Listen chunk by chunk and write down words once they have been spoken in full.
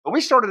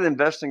We started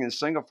investing in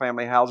single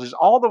family houses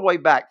all the way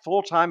back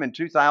full time in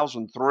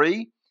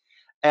 2003.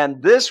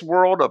 And this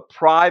world of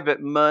private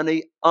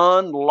money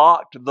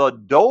unlocked the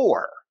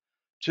door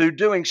to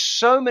doing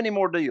so many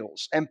more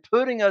deals and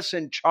putting us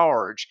in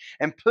charge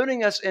and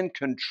putting us in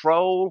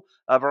control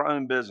of our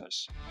own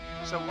business.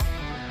 So,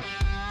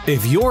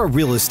 if you're a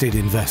real estate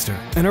investor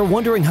and are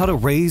wondering how to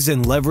raise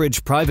and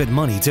leverage private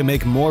money to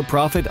make more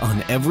profit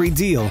on every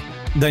deal,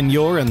 then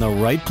you're in the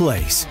right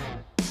place.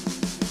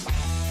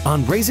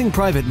 On Raising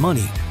Private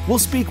Money, we'll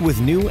speak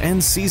with new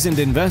and seasoned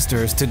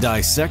investors to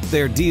dissect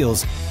their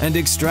deals and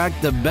extract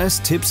the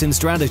best tips and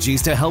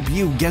strategies to help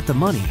you get the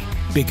money,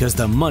 because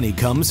the money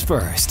comes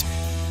first.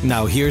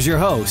 Now here's your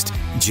host,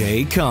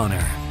 Jay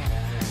Conner.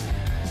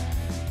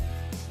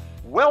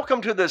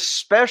 Welcome to this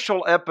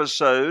special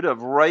episode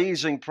of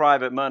Raising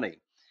Private Money.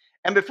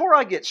 And before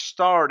I get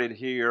started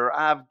here,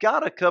 I've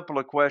got a couple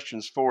of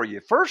questions for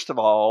you. First of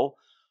all,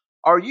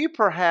 are you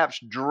perhaps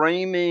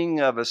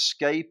dreaming of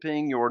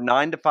escaping your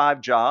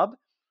 9-to-5 job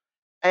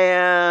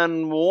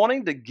and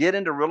wanting to get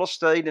into real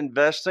estate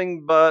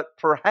investing, but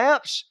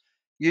perhaps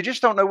you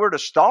just don't know where to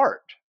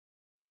start?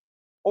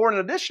 Or in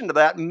addition to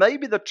that,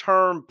 maybe the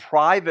term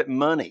private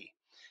money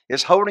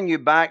is holding you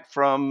back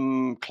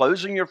from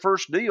closing your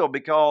first deal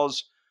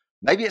because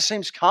maybe it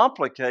seems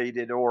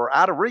complicated or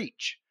out of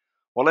reach.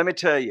 Well, let me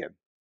tell you,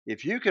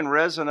 if you can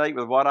resonate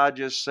with what I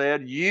just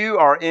said, you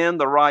are in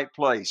the right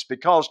place,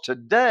 because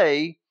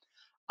today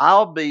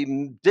I'll be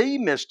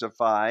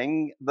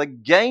demystifying the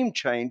game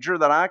changer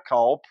that I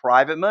call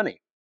private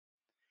money.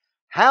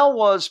 How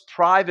was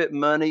private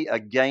money a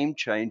game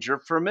changer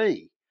for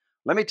me?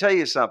 Let me tell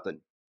you something.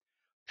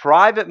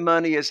 Private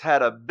money has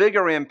had a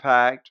bigger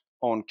impact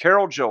on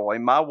Carol Joy,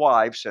 my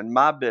wife's, and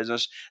my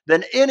business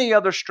than any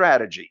other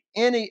strategy,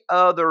 any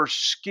other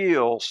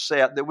skill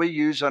set that we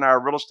use in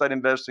our real estate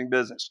investing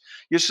business.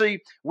 You see,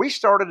 we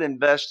started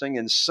investing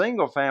in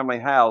single family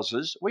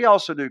houses. We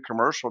also do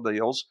commercial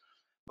deals,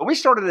 but we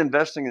started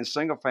investing in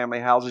single family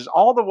houses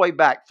all the way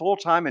back full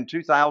time in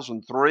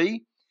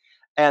 2003.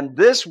 And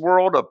this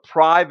world of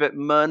private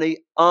money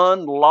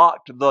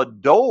unlocked the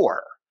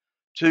door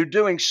to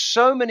doing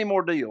so many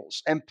more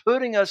deals and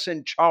putting us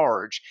in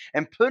charge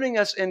and putting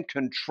us in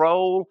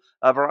control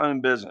of our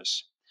own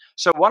business.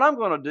 So what I'm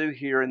going to do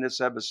here in this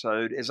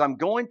episode is I'm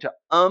going to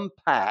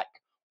unpack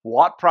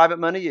what private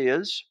money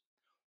is,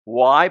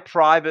 why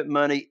private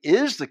money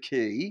is the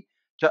key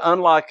to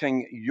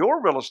unlocking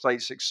your real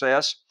estate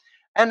success,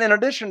 and in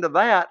addition to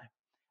that,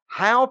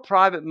 how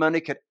private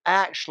money could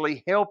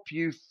actually help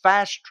you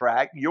fast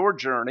track your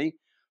journey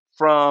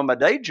from a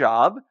day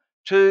job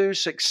to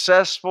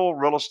successful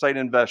real estate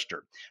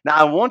investor. Now,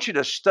 I want you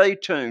to stay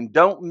tuned.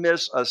 Don't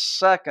miss a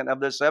second of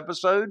this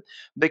episode,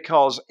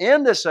 because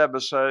in this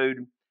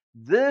episode,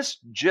 this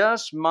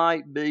just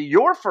might be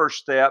your first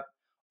step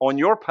on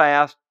your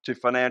path to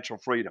financial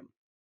freedom.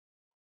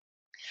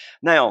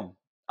 Now,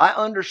 I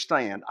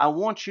understand. I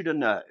want you to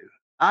know,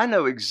 I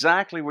know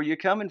exactly where you're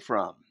coming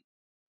from.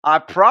 I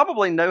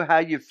probably know how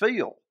you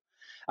feel.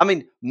 I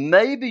mean,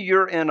 maybe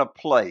you're in a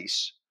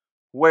place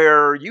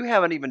where you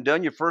haven't even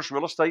done your first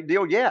real estate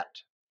deal yet.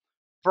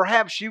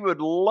 Perhaps you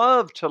would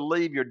love to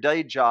leave your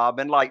day job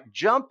and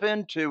jump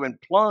into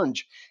and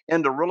plunge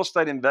into real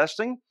estate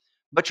investing,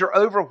 but you're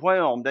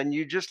overwhelmed and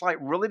you just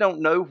really don't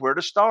know where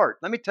to start.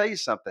 Let me tell you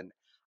something.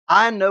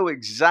 I know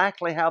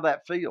exactly how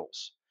that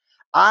feels.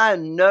 I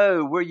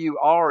know where you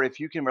are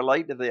if you can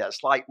relate to this.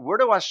 Where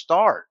do I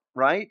start,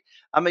 right?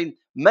 I mean,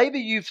 maybe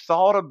you've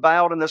thought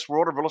about in this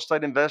world of real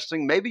estate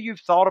investing, maybe you've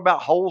thought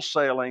about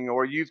wholesaling,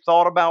 or you've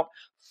thought about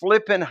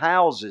flipping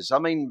houses. I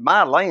mean,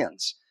 my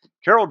lands.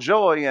 Carol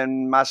Joy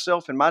and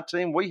myself and my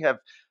team, we have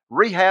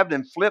rehabbed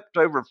and flipped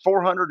over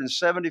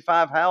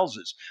 475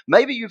 houses.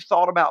 Maybe you've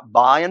thought about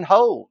buy and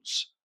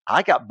holds.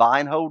 I got buy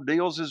and hold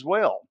deals as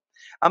well.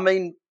 I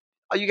mean,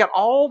 you got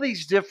all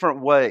these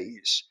different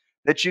ways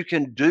that you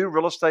can do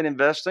real estate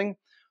investing.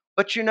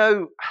 But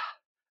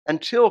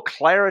until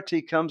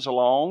clarity comes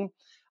along,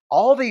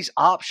 all these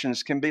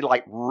options can be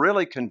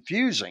really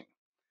confusing.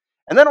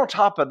 And then on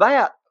top of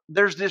that,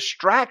 there's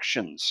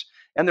distractions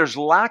and there's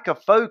lack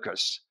of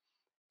focus.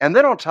 And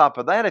then on top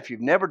of that, if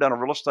you've never done a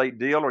real estate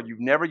deal or you've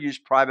never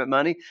used private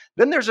money,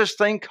 then there's this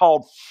thing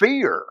called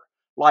fear.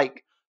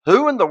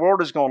 Who in the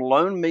world is going to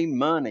loan me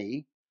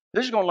money?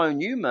 Who's going to loan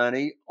you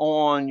money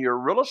on your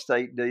real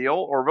estate deal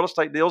or real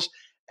estate deals?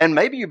 And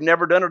maybe you've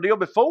never done a deal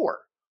before,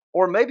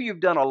 or maybe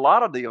you've done a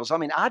lot of deals. I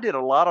mean, I did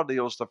a lot of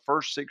deals the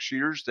first 6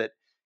 years that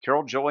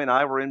Carol Joy and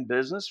I were in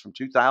business, from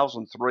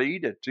 2003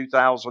 to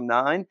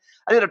 2009.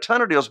 I did a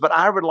ton of deals, but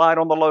I relied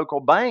on the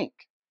local bank.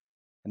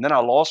 And then I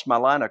lost my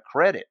line of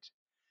credit.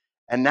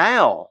 And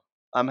now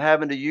I'm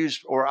having to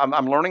use, or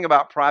I'm learning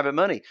about private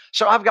money.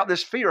 So I've got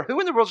this fear. Who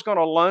in the world is going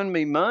to loan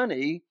me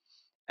money?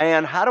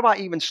 And how do I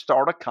even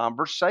start a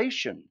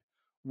conversation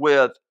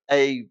with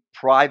a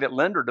private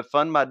lender to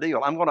fund my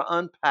deal? I'm going to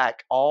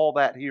unpack all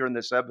that here in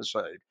this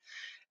episode.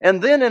 And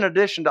then in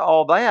addition to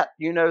all that,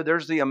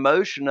 there's the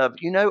emotion of,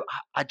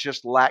 I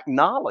just lack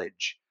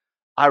knowledge.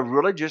 I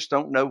really just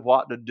don't know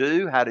what to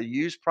do, how to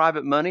use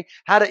private money,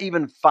 how to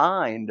even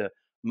find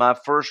my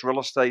first real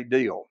estate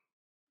deal.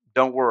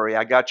 Don't worry,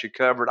 I got you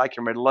covered. I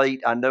can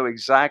relate. I know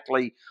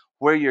exactly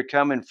where you're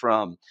coming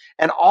from.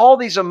 And all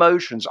these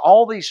emotions,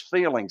 all these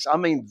feelings, I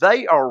mean,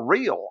 they are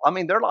real. I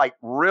mean, they're like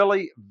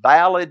really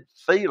valid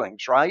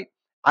feelings, right?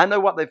 I know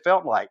what they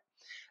felt like.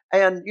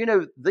 And,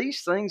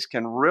 these things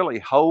can really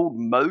hold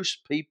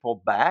most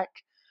people back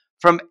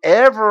from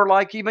ever,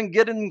 like, even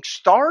getting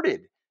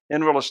started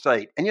in real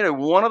estate. And,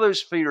 one of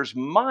those fears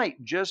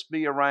might just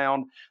be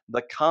around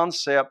the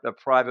concept of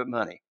private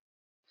money.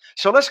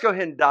 So let's go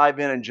ahead and dive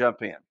in and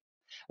jump in.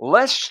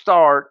 Let's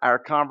start our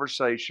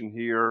conversation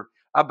here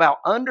about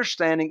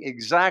understanding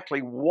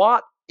exactly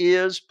what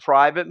is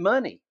private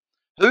money.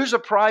 Who's a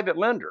private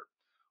lender?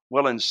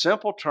 Well, in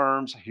simple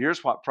terms,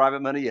 here's what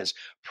private money is.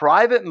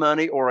 Private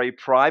money, or a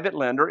private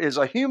lender, is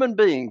a human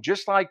being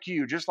just like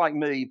you, just like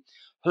me,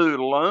 who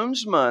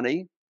loans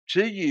money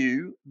to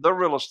you, the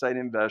real estate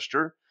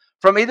investor,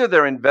 from either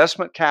their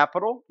investment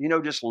capital,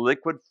 just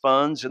liquid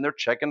funds in their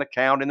checking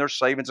account, in their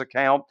savings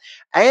account,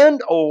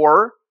 and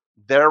or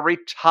their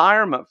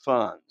retirement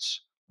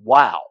funds.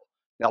 Wow.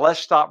 Now let's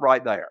stop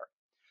right there.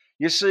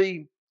 You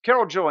see,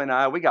 Carol Joy and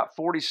I, we got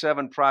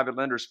 47 private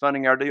lenders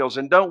funding our deals.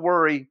 And don't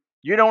worry,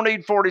 you don't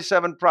need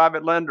 47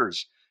 private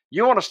lenders.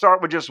 You want to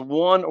start with just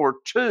one or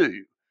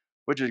two,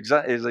 which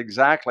is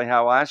exactly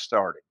how I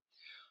started.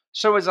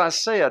 So as I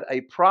said,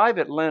 a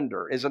private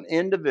lender is an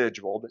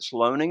individual that's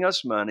loaning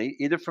us money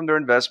either from their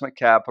investment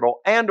capital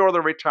and or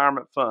their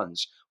retirement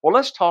funds. Well,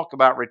 let's talk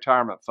about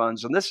retirement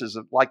funds. And this is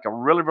like a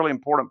really, really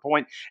important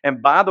point.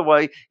 And by the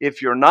way,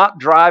 if you're not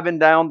driving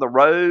down the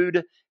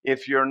road,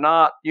 if you're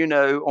not,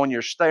 on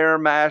your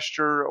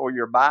Stairmaster or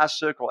your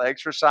bicycle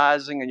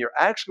exercising, and you're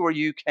actually where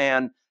you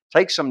can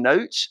take some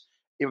notes,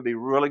 it would be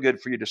really good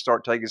for you to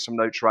start taking some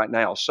notes right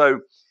now. So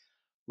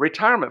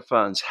retirement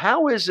funds.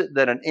 How is it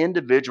that an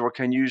individual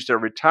can use their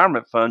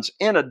retirement funds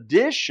in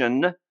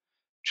addition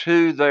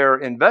to their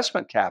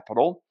investment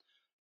capital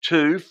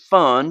to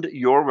fund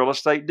your real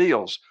estate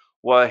deals?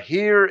 Well,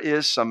 here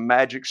is some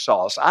magic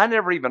sauce. I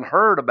never even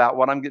heard about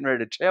what I'm getting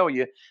ready to tell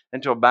you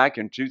until back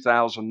in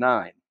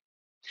 2009.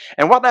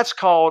 And what that's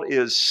called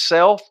is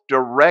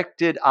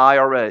self-directed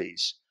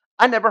IRAs.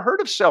 I never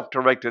heard of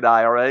self-directed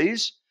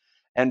IRAs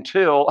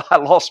until I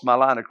lost my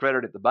line of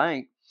credit at the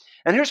bank.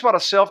 And here's what a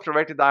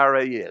self-directed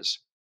IRA is.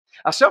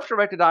 A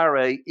self-directed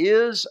IRA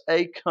is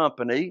a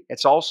company,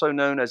 it's also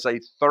known as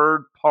a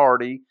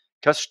third-party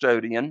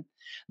custodian,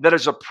 that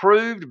is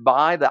approved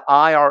by the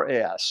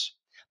IRS,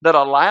 that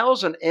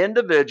allows an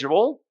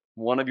individual,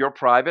 one of your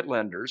private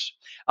lenders,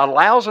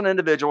 allows an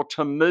individual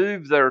to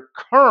move their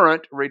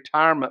current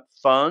retirement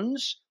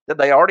funds that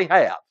they already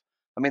have.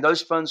 I mean,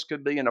 those funds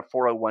could be in a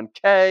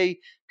 401k,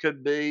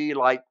 could be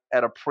like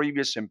at a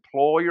previous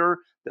employer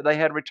that they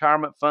had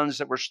retirement funds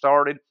that were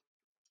started.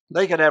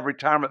 They could have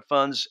retirement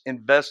funds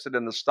invested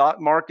in the stock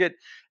market.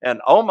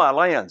 And oh my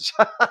lands,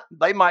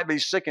 they might be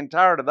sick and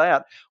tired of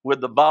that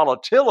with the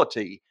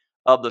volatility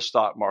of the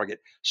stock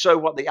market. So,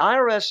 what the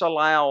IRS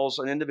allows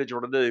an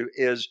individual to do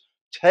is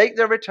take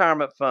their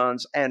retirement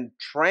funds and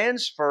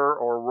transfer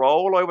or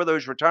roll over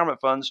those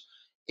retirement funds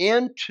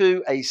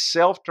into a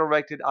self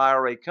directed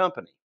IRA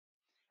company.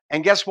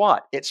 And guess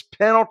what? It's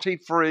penalty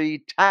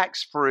free,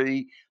 tax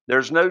free.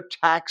 There's no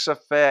tax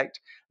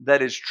effect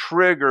that is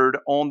triggered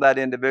on that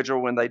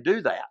individual when they do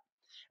that.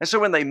 And so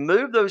when they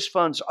move those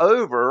funds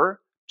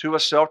over to a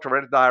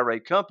self-directed IRA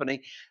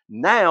company,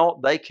 now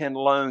they can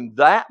loan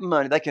that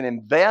money, they can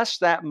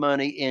invest that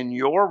money in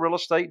your real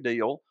estate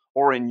deal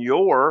or in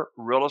your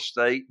real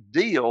estate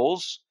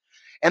deals,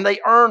 and they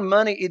earn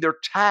money either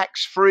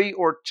tax-free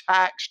or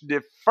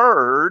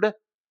tax-deferred.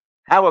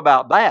 How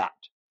about that?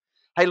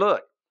 Hey,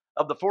 look,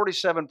 of the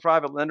 47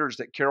 private lenders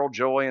that Carol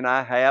Joy and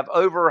I have,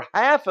 over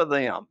half of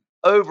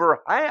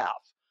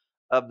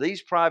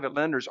these private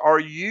lenders are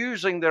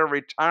using their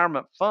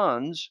retirement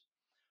funds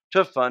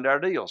to fund our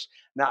deals.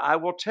 Now, I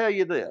will tell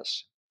you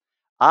this.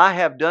 I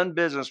have done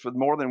business with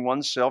more than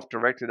one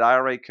self-directed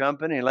IRA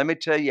company, and let me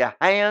tell you,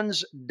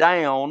 hands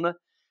down,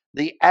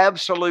 the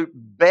absolute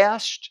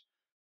best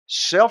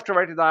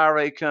self-directed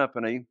IRA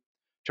company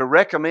to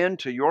recommend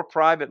to your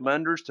private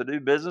lenders to do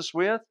business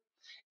with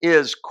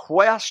is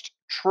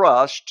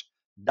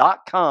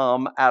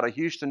questtrust.com out of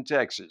Houston,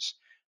 Texas.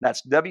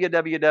 That's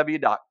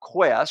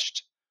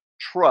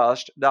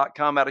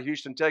www.questtrust.com out of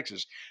Houston,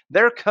 Texas.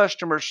 Their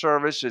customer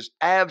service is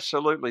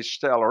absolutely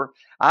stellar.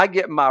 I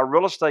get my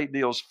real estate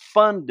deals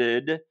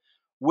funded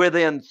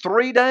within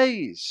 3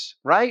 days,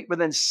 right?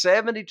 Within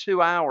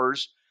 72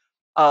 hours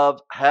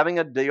of having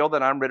a deal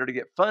that I'm ready to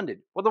get funded.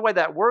 Well, the way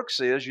that works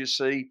is, you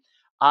see,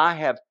 I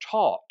have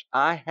told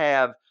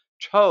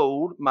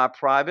my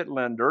private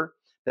lender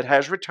that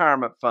has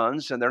retirement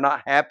funds and they're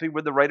not happy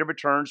with the rate of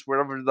returns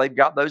wherever they've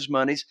got those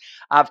monies.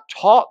 I've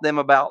taught them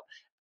about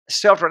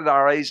self-directed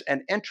IRAs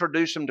and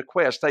introduced them to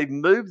Quest. They've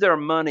moved their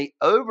money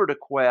over to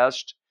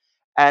Quest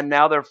and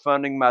now they're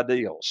funding my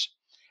deals.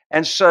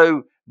 And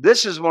so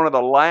this is one of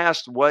the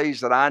last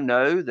ways that I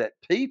know that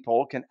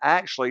people can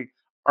actually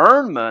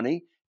earn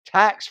money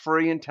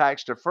tax-free and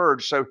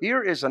tax-deferred. So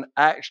here is an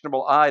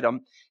actionable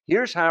item.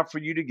 Here's how for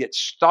you to get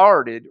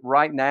started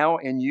right now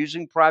in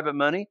using private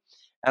money.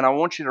 And I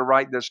want you to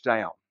write this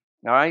down.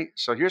 All right.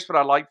 So here's what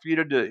I'd like for you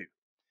to do.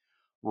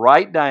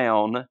 Write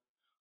down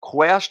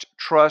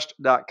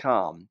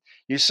questtrust.com.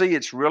 You see,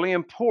 it's really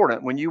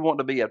important when you want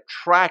to be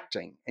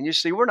attracting. And you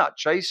see, we're not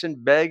chasing,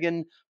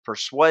 begging,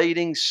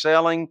 persuading,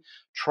 selling,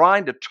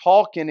 trying to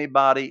talk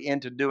anybody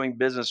into doing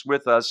business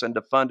with us and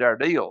to fund our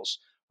deals,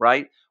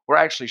 right? We're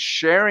actually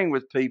sharing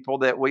with people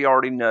that we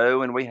already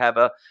know and we have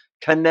a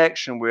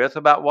connection with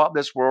about what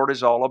this world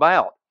is all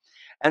about.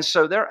 And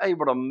so they're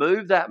able to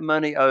move that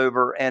money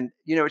over. And,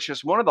 it's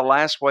just one of the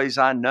last ways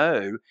I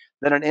know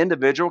that an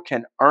individual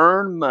can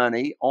earn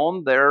money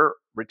on their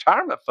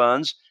retirement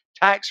funds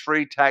tax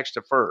free, tax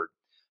deferred.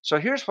 So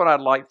here's what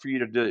I'd like for you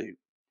to do.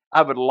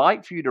 I would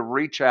like for you to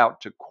reach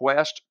out to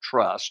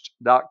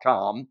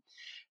questtrust.com.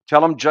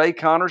 Tell them Jay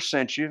Connor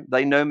sent you.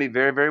 They know me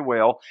very, very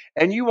well.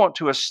 And you want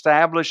to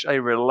establish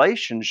a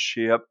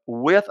relationship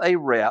with a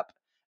rep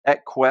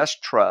at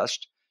Quest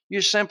Trust.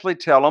 You simply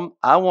tell them,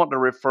 I want to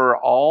refer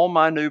all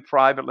my new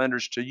private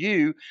lenders to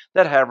you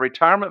that have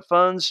retirement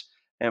funds,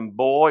 and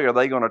boy, are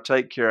they going to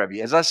take care of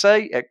you. As I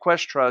say, at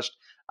Quest Trust,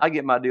 I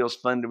get my deals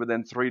funded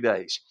within 3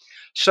 days.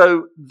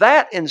 So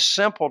that, in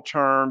simple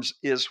terms,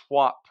 is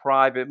what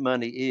private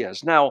money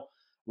is. Now,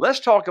 let's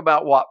talk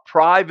about what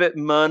private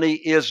money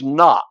is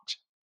not.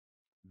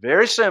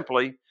 Very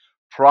simply,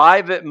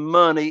 private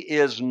money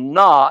is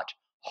not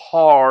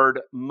hard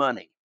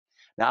money.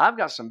 Now, I've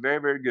got some very,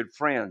 very good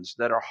friends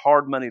that are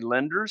hard money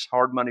lenders,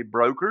 hard money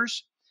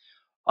brokers.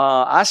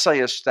 I say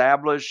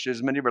establish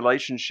as many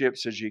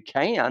relationships as you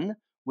can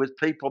with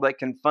people that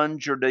can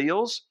fund your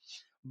deals.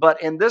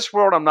 But in this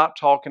world, I'm not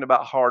talking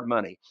about hard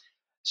money.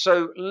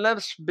 So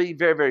let's be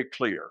very, very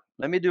clear.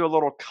 Let me do a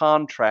little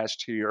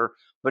contrast here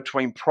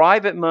between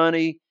private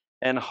money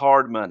and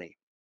hard money.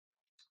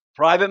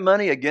 Private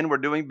money, again, we're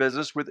doing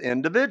business with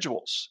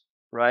individuals,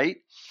 right?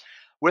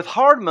 With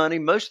hard money,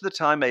 most of the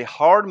time, a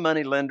hard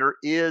money lender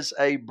is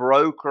a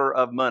broker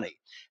of money.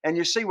 And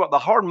you see what the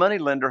hard money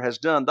lender has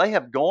done. They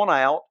have gone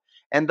out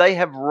and they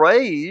have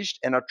raised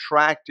and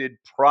attracted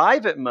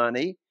private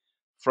money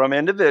from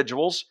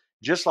individuals,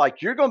 just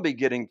like you're going to be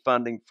getting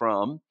funding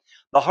from.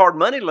 The hard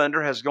money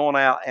lender has gone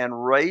out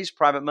and raised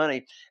private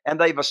money, and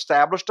they've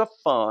established a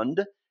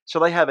fund. So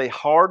they have a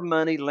hard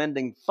money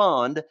lending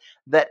fund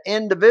that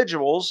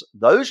individuals,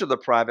 those are the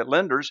private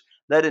lenders,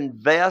 that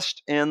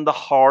invest in the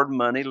hard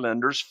money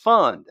lender's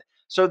fund.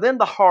 So then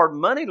the hard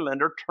money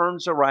lender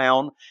turns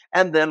around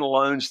and then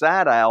loans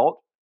that out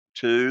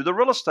to the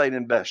real estate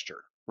investor,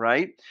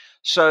 right?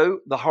 So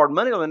the hard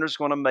money lender is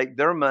going to make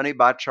their money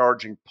by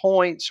charging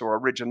points or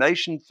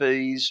origination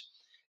fees.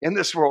 In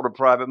this world of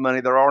private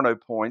money, there are no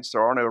points,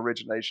 there are no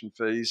origination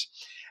fees.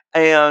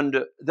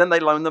 And then they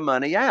loan the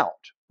money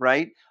out,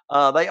 right?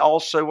 They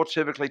also will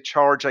typically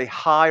charge a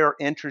higher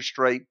interest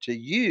rate to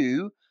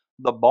you,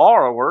 the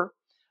borrower,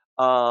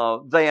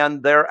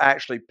 than they're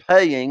actually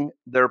paying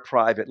their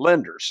private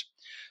lenders.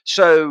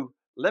 So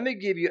let me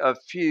give you a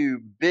few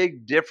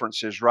big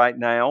differences right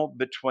now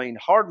between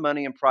hard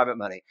money and private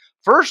money.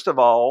 First of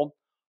all,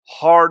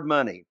 hard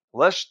money.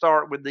 Let's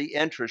start with the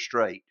interest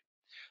rate.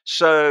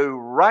 So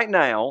right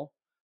now,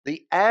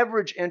 the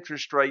average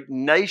interest rate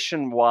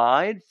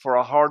nationwide for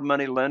a hard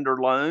money lender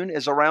loan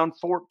is around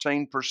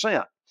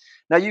 14%.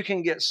 Now, you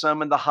can get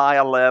some in the high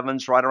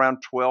 11s, right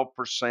around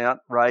 12%,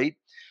 right?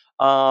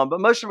 But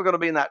most of them are going to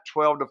be in that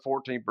 12 to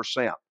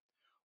 14%.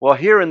 Well,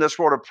 here in this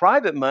world of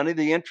private money,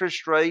 the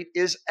interest rate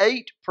is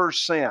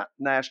 8%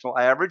 national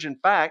average. In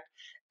fact,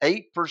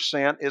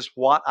 8% is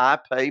what I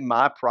pay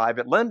my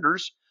private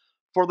lenders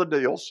for the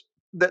deals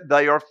that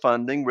they are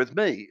funding with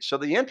me. So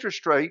the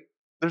interest rate,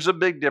 there's a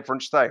big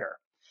difference there.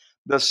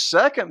 The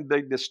second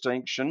big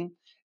distinction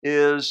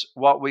is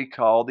what we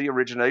call the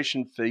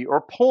origination fee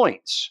or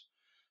points.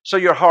 So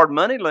your hard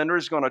money lender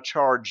is going to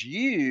charge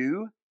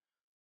you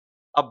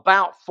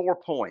about 4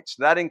 points.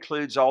 That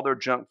includes all their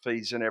junk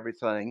fees and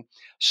everything.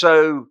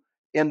 So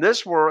in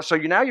this world,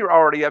 now you're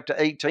already up to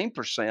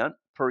 18%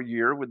 per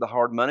year with the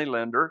hard money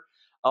lender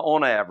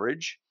on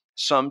average.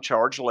 Some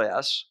charge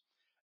less.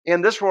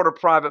 In this world of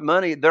private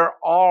money, there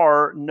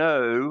are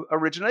no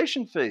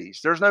origination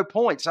fees. There's no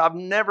points. I've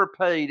never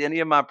paid any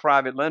of my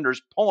private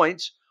lenders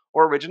points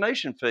or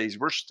origination fees.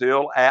 We're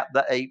still at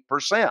the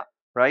 8%,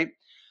 right?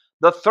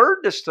 The third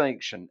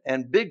distinction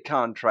and big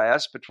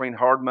contrast between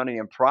hard money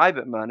and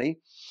private money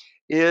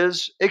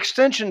is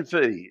extension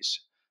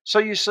fees. So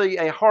you see,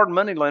 a hard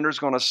money lender is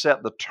going to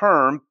set the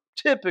term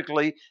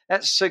typically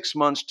at 6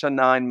 months to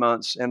 9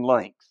 months in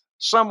length.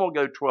 Some will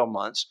go 12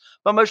 months,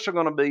 but most are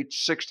going to be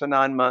 6 to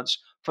 9 months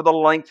for the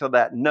length of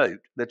that note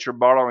that you're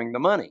borrowing the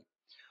money.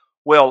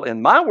 Well,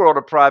 in my world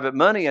of private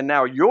money and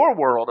now your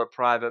world of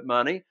private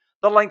money,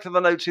 the length of the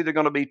note's either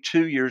going to be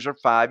 2 years or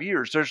 5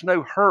 years. There's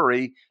no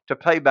hurry to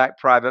pay back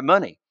private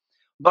money.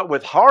 But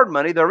with hard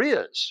money, there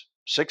is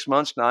 6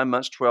 months, 9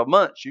 months, 12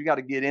 months. You got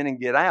to get in and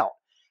get out.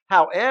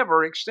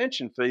 However,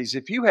 extension fees,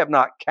 if you have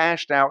not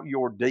cashed out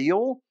your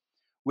deal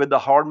with the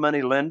hard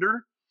money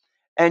lender,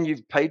 and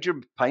you've paid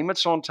your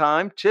payments on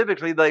time,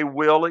 typically they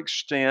will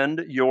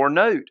extend your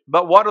note.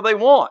 But what do they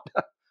want?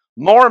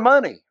 More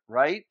money,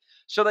 right?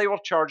 So they will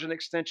charge an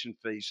extension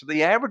fee. So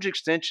the average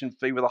extension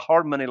fee with a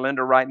hard money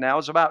lender right now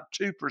is about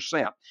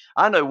 2%.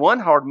 I know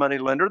one hard money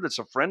lender that's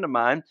a friend of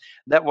mine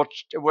that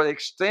will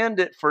extend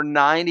it for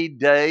 90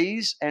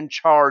 days and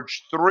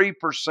charge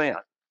 3%.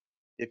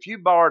 If you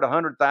borrowed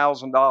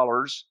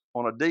 $100,000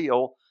 on a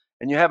deal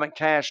and you haven't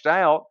cashed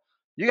out,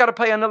 you got to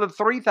pay another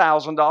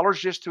 $3,000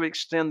 just to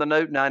extend the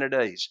note 90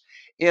 days.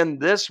 In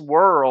this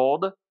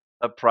world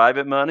of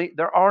private money,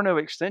 there are no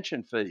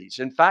extension fees.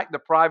 In fact, the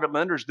private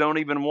lenders don't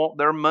even want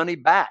their money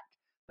back.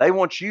 They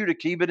want you to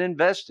keep it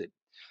invested.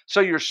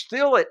 So you're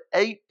still at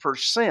 8%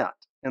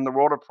 in the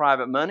world of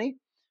private money.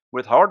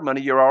 With hard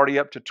money, you're already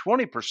up to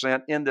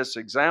 20% in this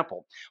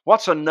example.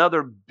 What's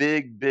another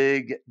big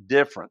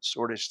difference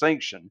or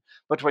distinction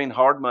between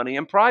hard money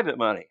and private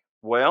money?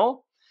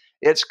 Well,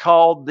 it's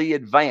called the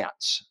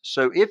advance.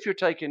 So if you're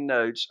taking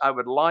notes, I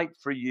would like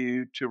for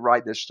you to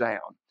write this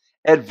down.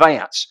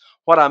 Advance.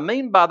 What I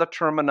mean by the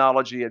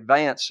terminology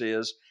advance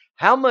is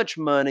how much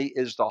money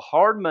is the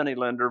hard money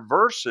lender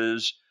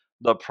versus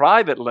the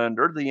private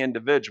lender, the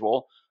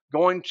individual,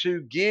 going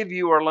to give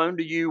you or loan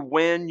to you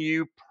when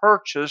you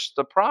purchase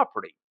the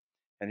property.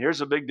 And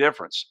here's a big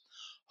difference.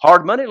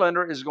 Hard money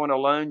lender is going to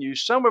loan you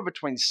somewhere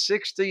between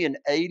 60 and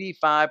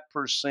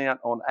 85%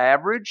 on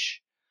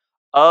average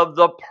of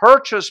the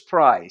purchase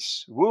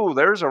price. Woo,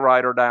 there's a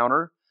writer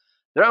downer.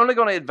 They're only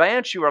going to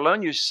advance you or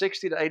loan you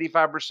 60 to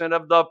 85%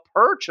 of the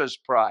purchase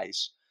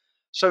price.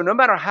 So no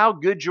matter how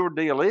good your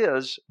deal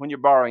is when you're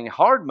borrowing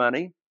hard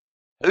money,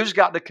 who's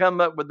got to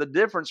come up with the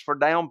difference for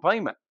down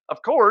payment?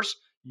 Of course,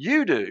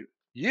 you do.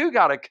 You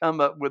got to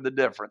come up with the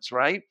difference,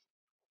 right?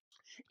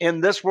 In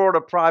this world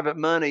of private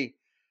money,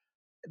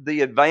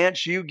 the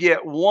advance, you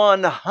get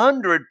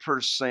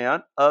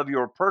 100% of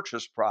your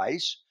purchase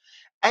price.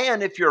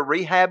 And if you're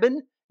rehabbing,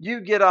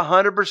 you get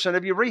 100%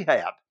 of your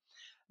rehab.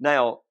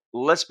 Now,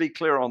 let's be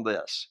clear on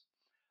this.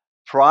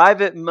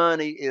 Private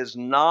money is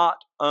not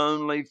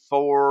only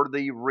for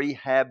the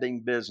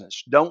rehabbing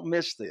business. Don't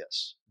miss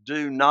this.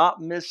 Do not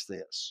miss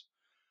this.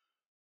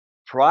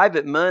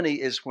 Private money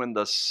is when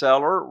the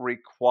seller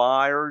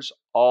requires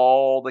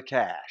all the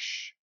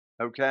cash,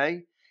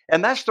 okay?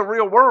 And that's the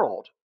real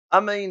world.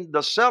 I mean,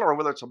 the seller,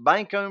 whether it's a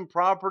bank-owned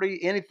property,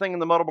 anything in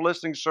the multiple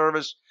listing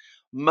service,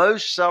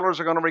 most sellers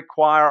are going to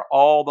require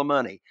all the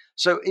money.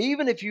 So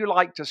even if you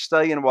like to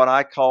stay in what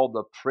I call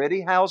the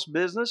pretty house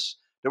business,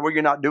 to where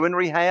you're not doing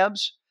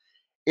rehabs,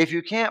 if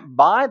you can't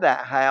buy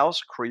that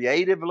house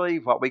creatively,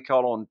 what we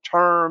call on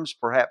terms,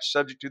 perhaps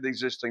subject to the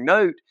existing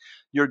note,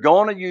 you're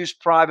going to use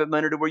private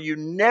money to where you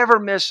never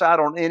miss out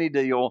on any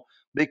deal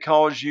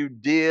because you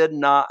did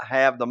not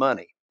have the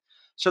money.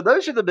 So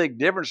those are the big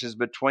differences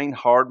between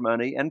hard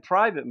money and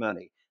private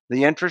money.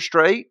 The interest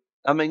rate,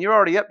 I mean, you're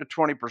already up to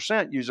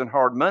 20% using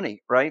hard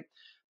money, right?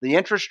 The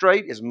interest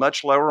rate is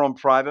much lower on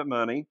private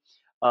money.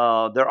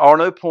 There are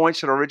no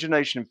points at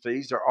origination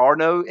fees. There are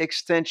no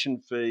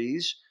extension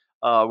fees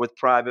with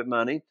private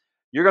money.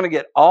 You're going to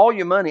get all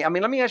your money. I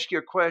mean, let me ask you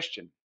a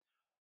question.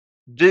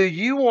 Do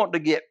you want to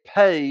get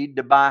paid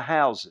to buy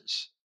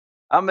houses?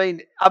 I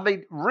mean,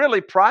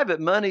 really,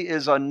 private money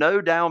is a no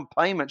down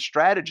payment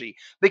strategy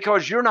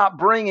because you're not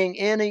bringing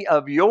any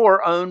of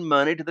your own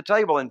money to the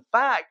table. In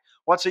fact,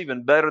 what's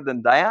even better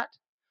than that?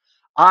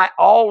 I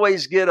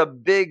always get a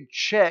big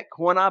check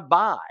when I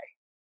buy.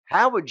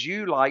 How would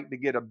you like to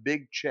get a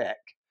big check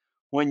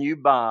when you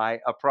buy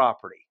a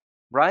property,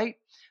 right?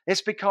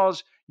 It's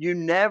because you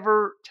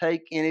never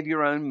take any of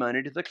your own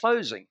money to the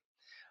closing.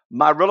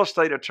 My real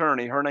estate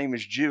attorney, her name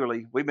is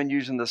Julie. We've been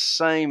using the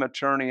same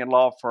attorney and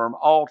law firm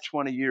all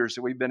 20 years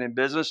that we've been in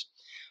business.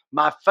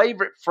 My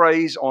favorite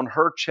phrase on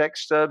her check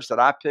stubs that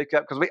I pick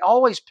up, because we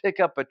always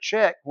pick up a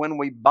check when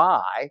we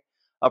buy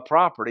a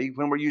property,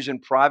 when we're using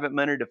private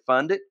money to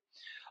fund it.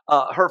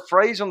 Her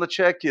phrase on the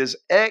check is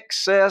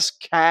excess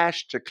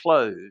cash to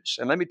close.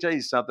 And let me tell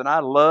you something, I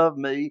love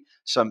me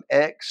some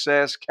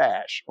excess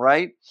cash,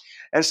 right?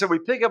 And so we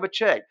pick up a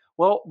check.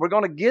 Well, we're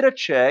going to get a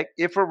check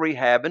if we're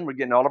rehabbing. We're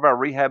getting all of our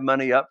rehab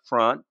money up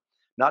front,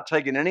 not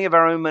taking any of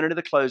our own money to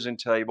the closing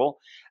table.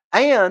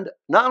 And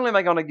not only am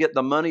I going to get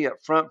the money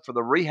up front for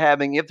the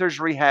rehabbing, if there's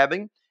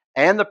rehabbing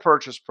and the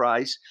purchase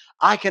price,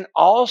 I can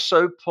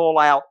also pull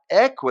out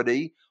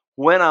equity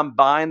when I'm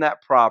buying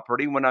that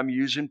property, when I'm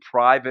using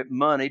private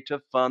money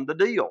to fund the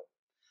deal.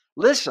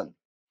 Listen,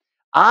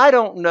 I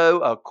don't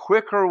know a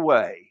quicker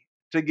way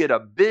to get a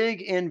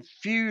big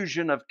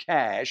infusion of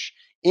cash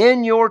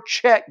in your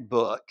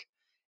checkbook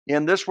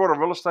in this world of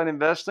real estate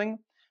investing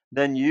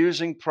than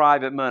using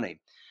private money.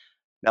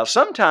 Now,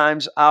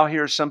 sometimes I'll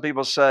hear some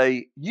people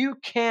say, you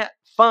can't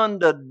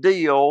fund a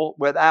deal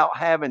without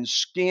having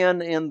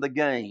skin in the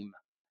game.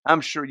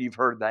 I'm sure you've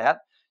heard that.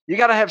 You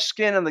got to have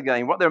skin in the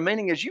game. What they're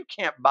meaning is you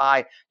can't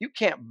buy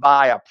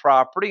a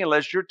property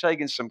unless you're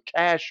taking some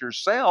cash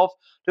yourself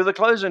to the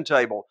closing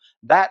table.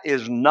 That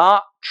is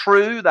not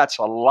true. That's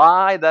a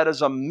lie. That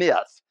is a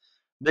myth,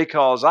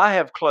 because I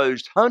have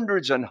closed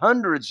hundreds and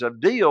hundreds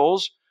of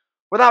deals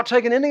without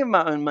taking any of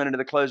my own money to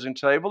the closing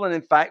table. And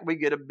in fact, we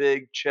get a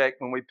big check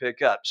when we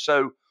pick up.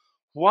 So,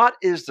 what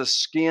is the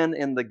skin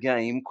in the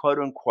game, quote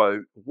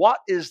unquote? What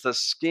is the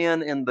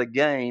skin in the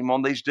game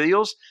on these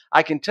deals?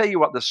 I can tell you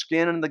what the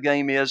skin in the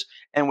game is,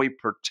 and we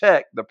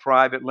protect the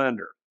private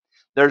lender.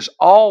 There's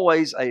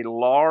always a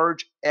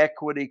large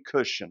equity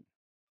cushion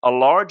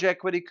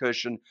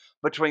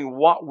between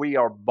what we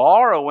are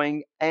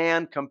borrowing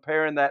and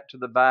comparing that to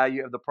the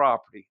value of the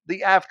property,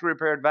 the after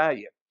repaired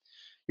value.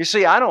 You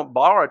see, I don't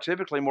borrow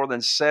typically more than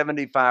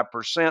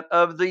 75%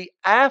 of the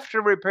after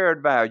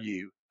repaired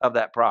value of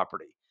that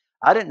property.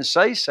 I didn't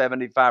say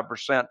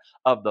 75%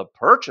 of the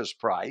purchase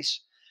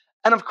price.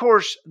 And of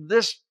course,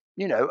 this,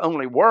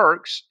 only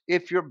works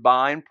if you're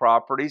buying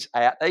properties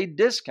at a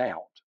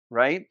discount,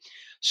 right?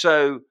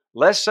 So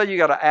let's say you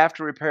got an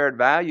after repaired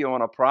value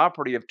on a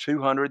property of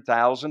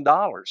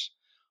 $200,000.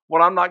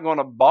 Well, I'm not going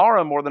to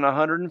borrow more than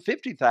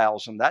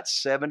 150,000.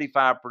 That's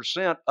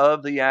 75%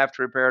 of the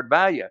after repaired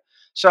value.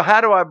 So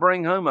how do I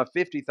bring home a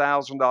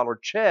 $50,000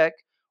 check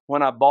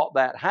when I bought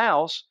that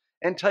house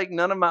and take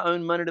none of my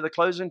own money to the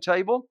closing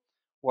table?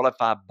 Well, if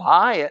I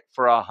buy it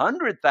for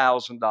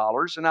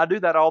 $100,000, and I do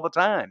that all the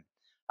time,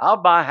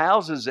 I'll buy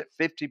houses at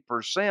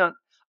 50%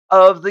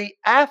 of the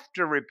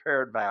after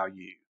repaired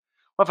value.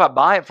 Well, if I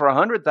buy it for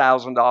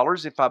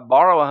 $100,000, if I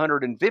borrow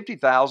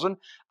 $150,000,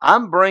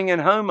 I'm bringing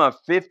home a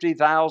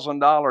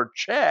 $50,000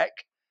 check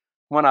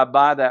when I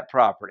buy that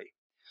property.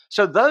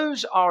 So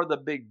those are the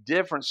big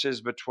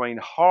differences between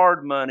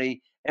hard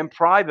money and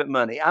private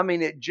money. I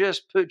mean, it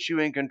just puts you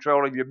in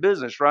control of your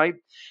business, right?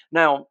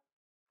 Now,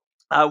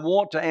 I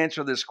want to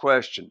answer this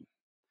question.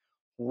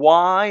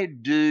 Why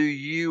do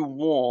you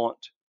want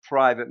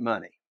private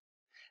money?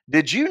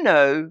 Did you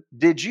know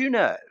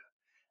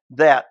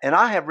that, and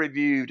I have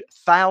reviewed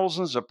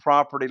thousands of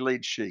property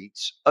lead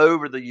sheets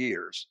over the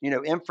years,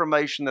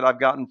 information that I've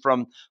gotten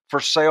from for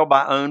sale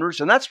by owners,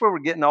 and that's where we're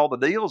getting all the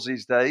deals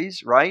these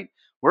days, right?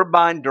 We're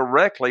buying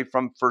directly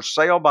from for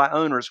sale by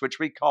owners, which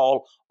we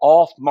call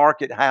off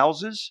market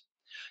houses.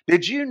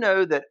 Did you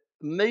know that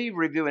me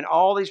reviewing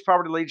all these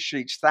property lead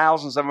sheets,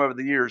 thousands of them over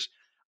the years,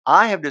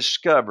 I have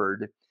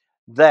discovered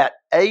that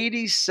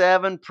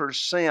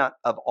 87%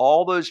 of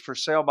all those for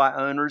sale by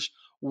owners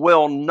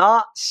will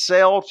not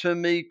sell to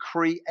me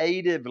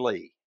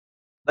creatively.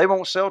 They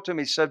won't sell to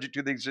me subject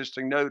to the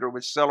existing note or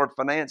with seller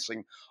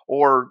financing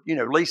or,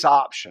 lease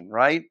option,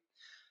 right?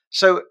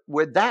 So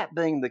with that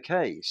being the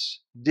case,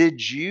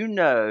 did you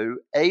know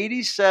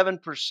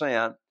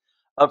 87%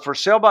 of for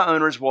sale by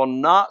owners will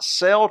not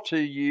sell to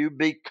you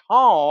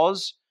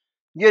because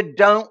you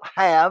don't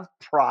have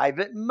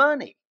private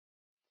money?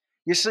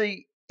 You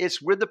see, it's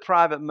with the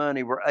private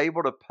money we're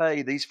able to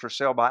pay these for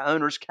sale by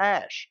owners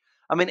cash.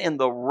 I mean, in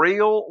the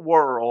real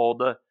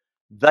world,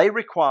 they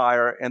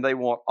require and they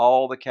want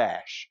all the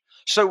cash.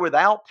 So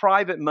without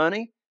private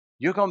money,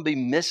 you're going to be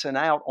missing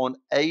out on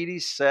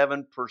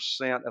 87%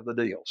 of the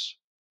deals.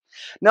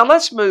 Now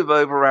let's move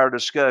over our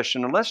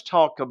discussion and let's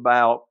talk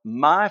about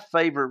my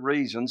favorite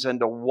reasons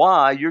and to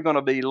why you're going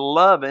to be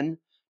loving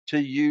to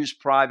use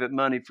private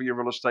money for your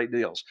real estate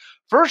deals.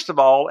 First of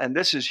all, and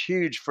this is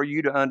huge for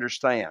you to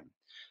understand,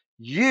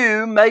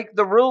 you make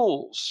the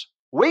rules.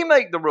 We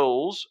make the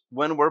rules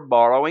when we're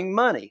borrowing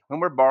money, when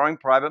we're borrowing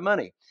private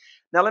money.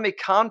 Now, let me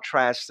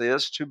contrast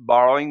this to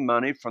borrowing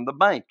money from the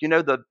bank.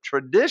 The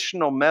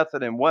traditional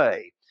method and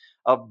way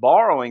of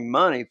borrowing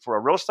money for a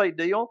real estate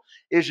deal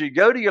is you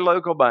go to your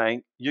local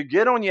bank, you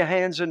get on your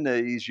hands and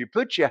knees, you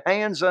put your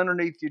hands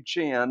underneath your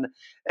chin,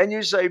 and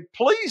you say,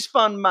 please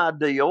fund my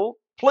deal.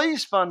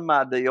 Please fund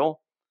my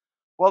deal.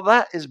 Well,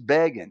 that is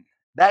begging.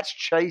 That's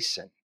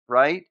chasing,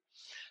 right?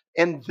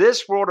 In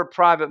this world of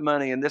private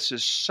money, and this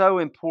is so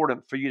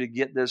important for you to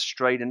get this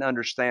straight and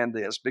understand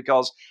this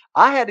because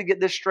I had to get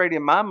this straight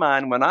in my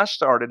mind when I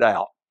started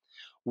out.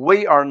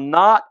 We are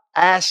not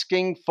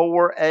asking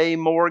for a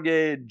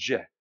mortgage.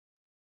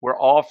 We're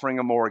offering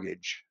a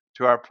mortgage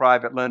to our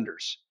private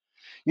lenders.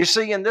 You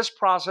see, in this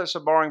process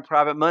of borrowing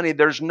private money,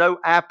 there's no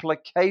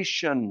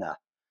application.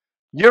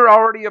 You're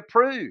already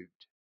approved.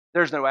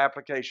 There's no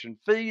application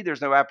fee.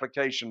 There's no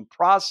application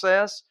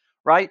process,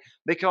 right?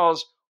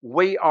 Because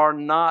we are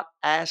not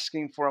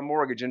asking for a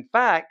mortgage. In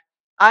fact,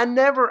 I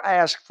never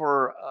ask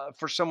for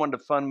someone to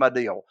fund my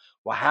deal.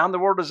 Well, how in the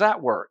world does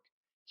that work?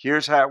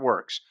 Here's how it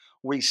works.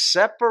 We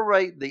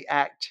separate the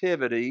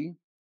activity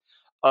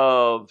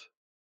of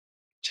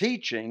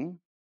teaching.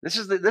 This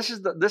is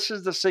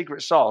the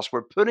secret sauce.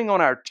 We're putting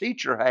on our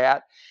teacher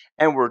hat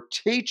and we're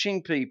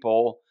teaching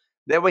people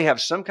that we have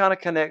some kind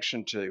of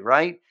connection to,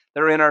 right?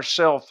 They're in our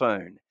cell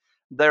phone.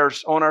 They're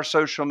on our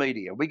social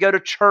media. We go to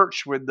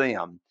church with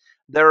them.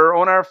 They're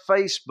on our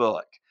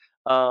Facebook.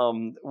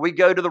 We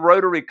go to the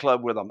Rotary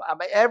Club with them. I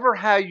mean, ever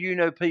how you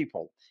know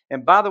people.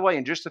 And by the way,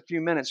 in just a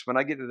few minutes, when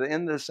I get to the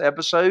end of this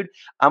episode,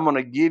 I'm going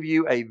to give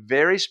you a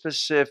very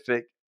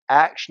specific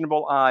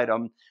actionable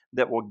item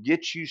that will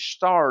get you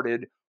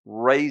started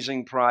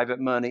raising private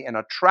money and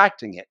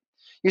attracting it.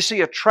 You see,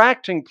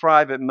 attracting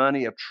private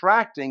money,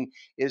 attracting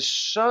is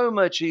so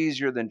much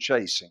easier than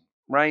chasing,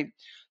 right?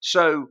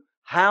 So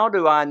How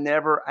do I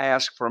never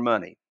ask for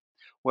money?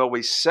 Well,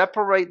 we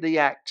separate the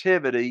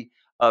activity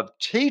of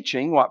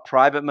teaching what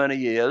private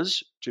money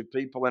is to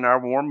people in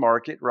our warm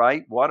market,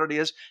 right? What it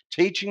is,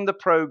 teaching the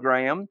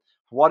program,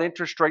 what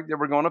interest rate they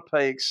were going to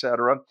pay,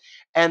 etc.,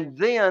 and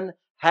then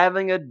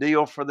having a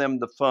deal for them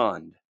to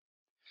fund.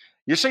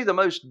 You see, the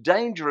most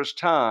dangerous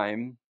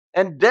time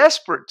and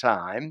desperate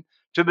time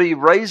to be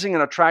raising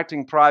and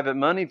attracting private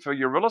money for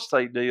your real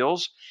estate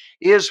deals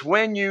is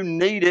when you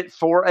need it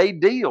for a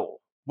deal,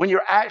 when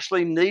you're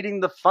actually needing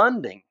the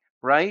funding,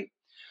 right?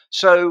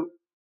 So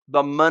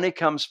the money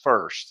comes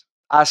first.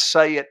 I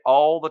say it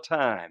all the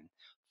time.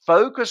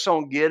 Focus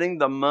on getting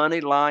the money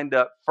lined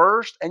up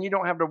first, and you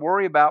don't have to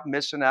worry about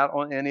missing out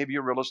on any of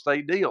your real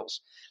estate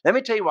deals. Let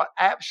me tell you what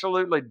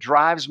absolutely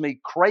drives me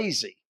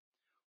crazy.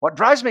 What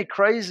drives me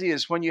crazy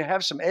is when you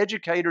have some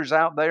educators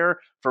out there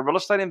for real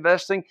estate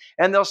investing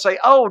and they'll say,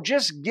 oh,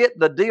 just get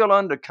the deal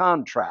under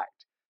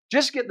contract.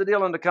 Just get the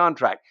deal under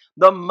contract.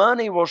 The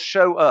money will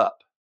show up.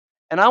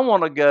 And I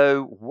want to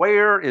go,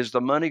 where is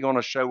the money going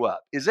to show up?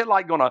 Is it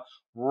like going to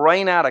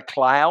rain out of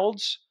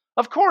clouds?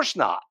 Of course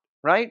not,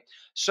 right?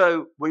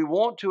 So we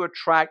want to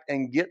attract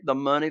and get the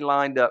money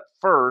lined up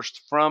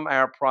first from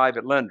our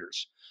private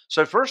lenders.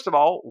 So first of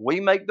all, we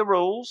make the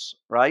rules,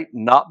 right?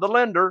 Not the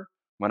lender.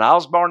 When I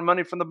was borrowing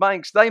money from the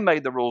banks, they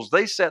made the rules.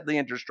 They set the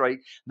interest rate.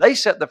 They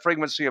set the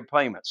frequency of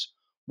payments.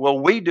 Well,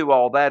 we do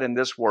all that in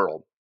this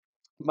world.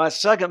 My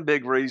second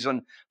big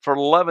reason for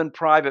loving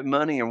private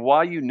money and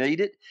why you need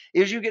it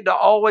is you get to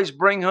always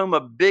bring home a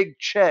big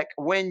check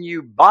when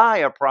you buy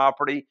a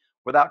property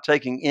without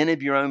taking any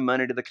of your own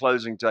money to the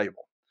closing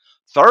table.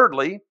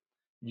 Thirdly,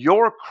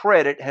 your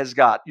credit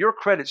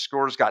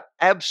score's got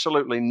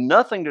absolutely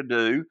nothing to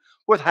do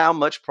with how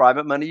much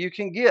private money you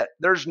can get.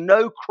 There's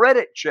no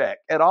credit check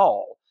at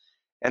all.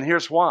 And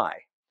here's why.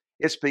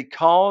 It's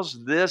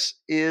because this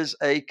is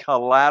a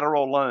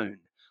collateral loan.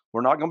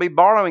 We're not going to be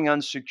borrowing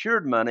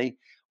unsecured money.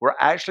 We're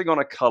actually going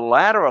to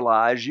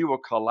collateralize. You will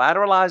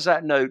collateralize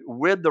that note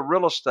with the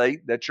real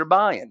estate that you're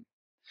buying.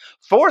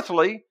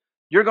 Fourthly,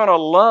 you're going to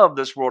love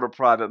this world of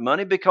private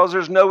money because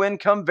there's no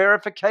income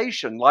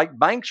verification like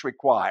banks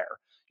require.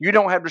 You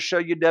don't have to show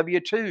your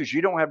W-2s.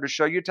 You don't have to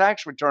show your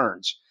tax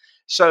returns.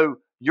 So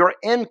your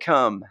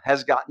income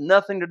has got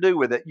nothing to do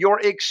with it. Your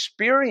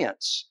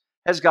experience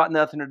has got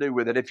nothing to do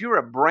with it. If you're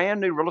a brand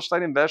new real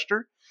estate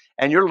investor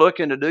and you're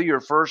looking to do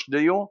your first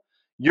deal,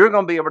 you're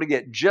going to be able to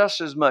get just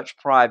as much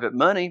private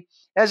money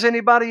as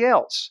anybody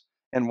else.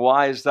 And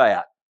why is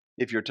that?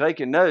 If you're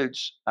taking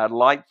notes, I'd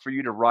like for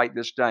you to write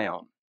this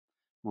down.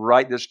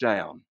 Write this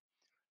down.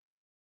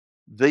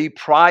 The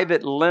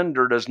private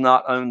lender does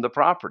not own the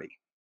property.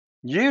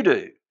 You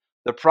do.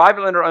 The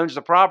private lender owns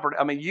the property.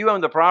 I mean, you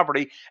own the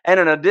property. And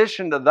in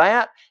addition to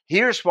that,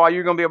 here's why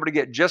you're going to be able to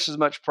get just as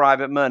much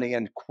private money.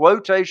 And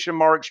quotation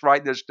marks,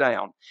 write this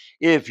down.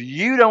 If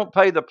you don't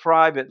pay the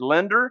private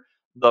lender,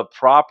 the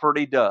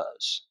property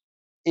does.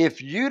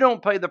 If you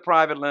don't pay the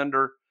private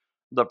lender,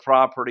 the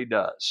property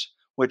does,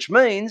 which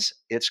means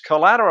it's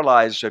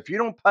collateralized. So if you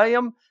don't pay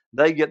them,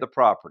 they get the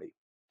property.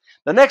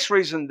 The next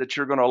reason that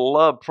you're going to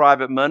love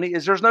private money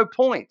is there's no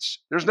points.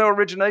 There's no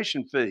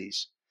origination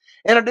fees.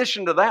 In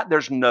addition to that,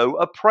 there's no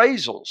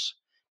appraisals.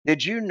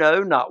 Did you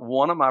know not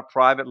one of my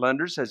private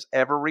lenders has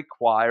ever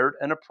required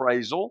an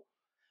appraisal?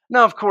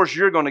 Now, of course,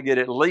 you're going to get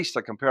at least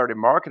a comparative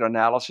market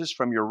analysis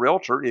from your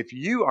realtor. If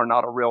you are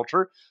not a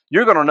realtor,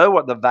 you're going to know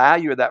what the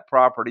value of that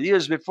property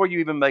is before you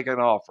even make an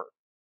offer.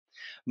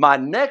 My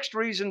next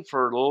reason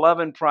for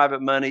loving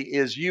private money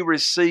is you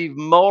receive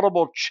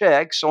multiple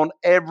checks on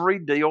every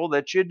deal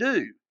that you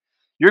do.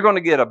 You're going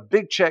to get a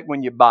big check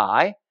when you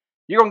buy.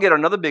 You're going to get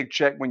another big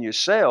check when you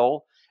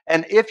sell.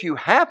 And if you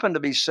happen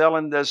to be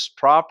selling this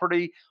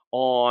property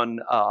on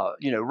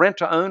rent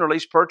to own or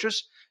lease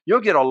purchase,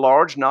 you'll get a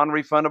large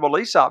non-refundable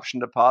lease option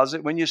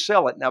deposit when you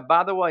sell it. Now,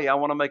 by the way, I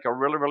want to make a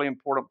really, really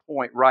important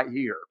point right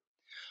here.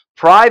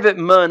 Private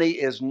money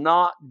is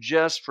not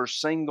just for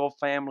single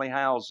family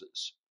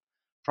houses.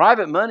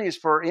 Private money is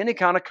for any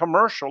kind of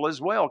commercial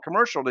as well,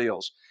 commercial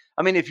deals.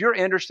 I mean, if you're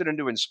interested in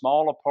doing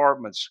small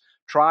apartments,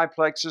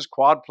 triplexes,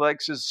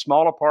 quadplexes,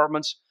 small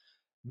apartments,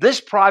 this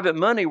private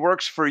money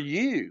works for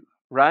you,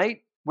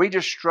 right? We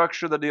just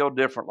structure the deal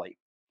differently.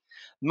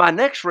 My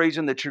next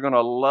reason that you're going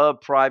to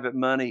love private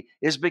money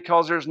is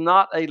because there's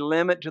not a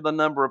limit to the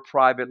number of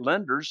private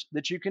lenders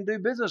that you can do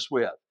business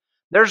with.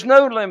 There's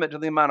no limit to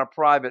the amount of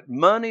private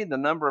money, the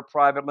number of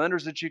private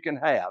lenders that you can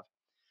have.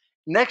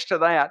 Next to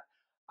that,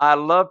 I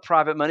love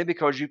private money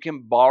because you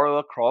can borrow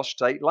across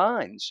state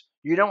lines.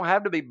 You don't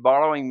have to be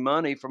borrowing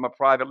money from a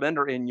private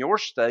lender in your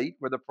state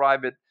where the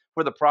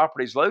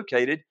property is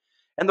located.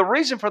 And the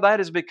reason for that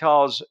is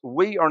because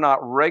we are not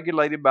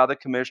regulated by the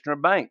Commissioner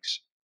of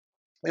Banks.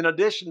 In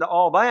addition to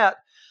all that,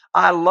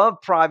 I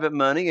love private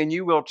money, and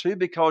you will too,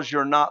 because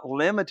you're not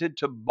limited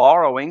to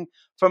borrowing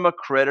from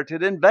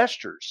accredited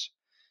investors.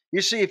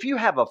 You see, if you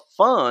have a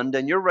fund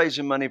and you're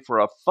raising money for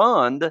a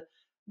fund,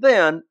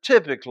 then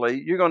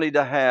typically you're going to need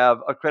to have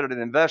accredited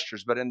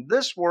investors. But in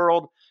this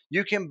world,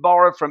 you can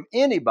borrow from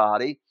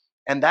anybody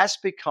And that's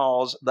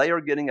because they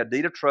are getting a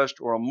deed of trust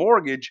or a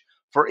mortgage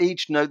for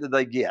each note that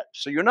they get.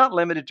 So you're not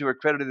limited to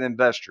accredited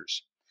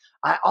investors.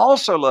 I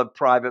also love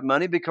private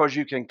money because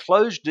you can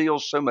close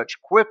deals so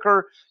much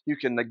quicker. You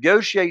can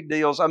negotiate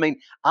deals. I mean,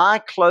 I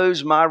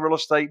close my real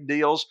estate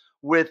deals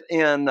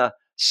within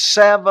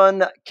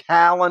 7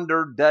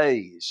 calendar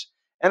days.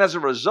 And as a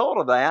result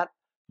of that,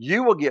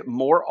 you will get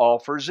more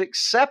offers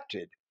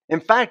accepted. In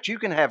fact, you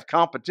can have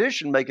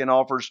competition making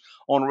offers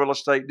on real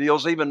estate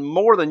deals even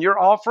more than you're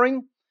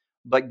offering.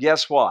 But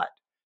guess what?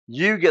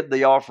 You get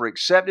the offer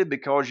accepted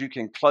because you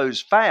can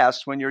close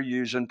fast when you're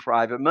using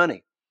private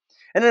money.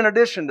 And in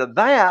addition to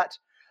that,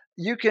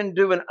 you can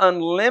do an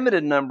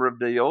unlimited number of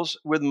deals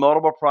with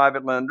multiple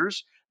private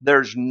lenders.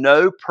 There's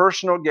no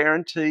personal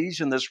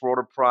guarantees in this world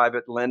of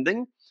private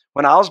lending.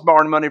 When I was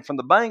borrowing money from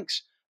the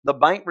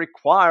bank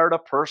required a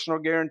personal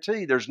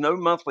guarantee. There's no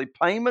monthly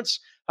payments.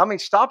 I mean,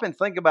 stop and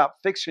think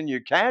about fixing your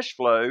cash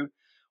flow.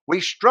 We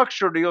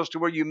structure deals to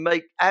where you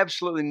make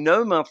absolutely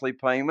no monthly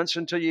payments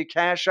until you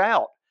cash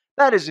out.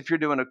 That is if you're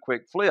doing a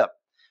quick flip.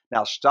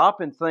 Now,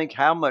 stop and think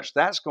how much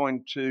that's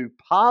going to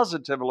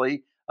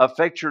positively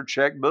affect your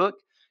checkbook.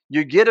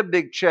 You get a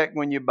big check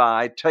when you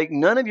buy, take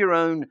none of your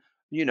own,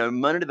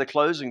 money to the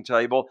closing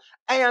table,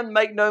 and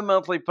make no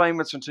monthly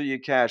payments until you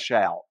cash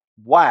out.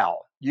 Wow.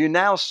 You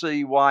now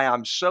see why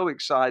I'm so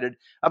excited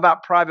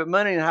about private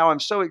money and how I'm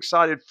so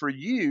excited for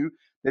you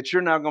that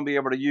you're now going to be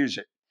able to use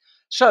it.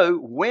 So,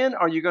 when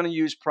are you going to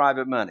use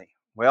private money?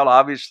 Well,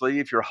 obviously,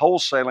 if you're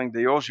wholesaling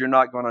deals, you're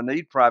not going to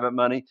need private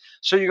money.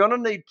 So, you're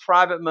going to need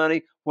private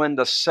money when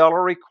the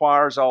seller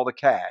requires all the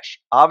cash.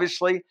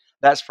 Obviously,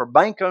 that's for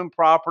bank owned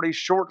property,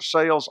 short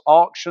sales,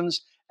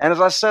 auctions, and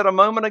as I said a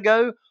moment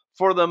ago,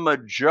 for the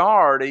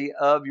majority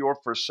of your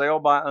for sale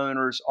by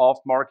owners off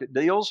market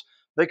deals,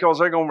 because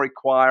they're going to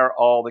require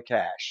all the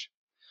cash.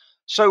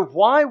 So,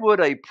 why would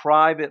a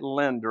private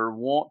lender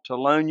want to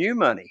loan you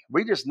money?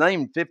 We just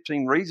named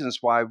 15 reasons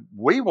why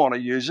we want to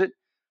use it.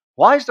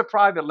 Why is the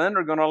private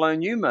lender going to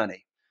loan you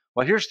money?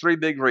 Well, here's three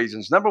big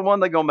reasons. Number one,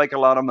 they're going to make a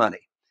lot of money.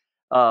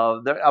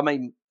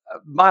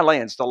 My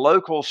lands, the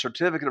local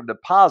certificate of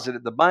deposit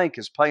at the bank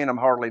is paying them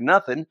hardly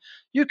nothing.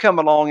 You come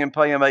along and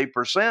pay them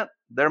 8%,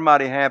 they're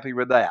mighty happy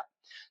with that.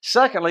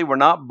 Secondly, we're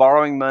not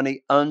borrowing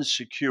money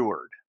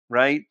unsecured,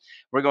 right?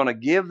 We're going to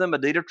give them a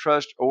deed of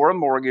trust or a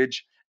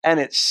mortgage, and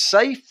it's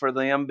safe for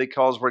them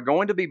because we're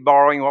going to be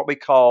borrowing what we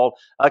call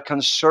a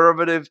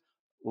conservative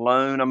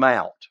loan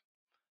amount.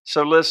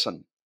 So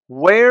listen,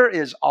 where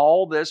is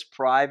all this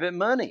private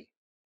money?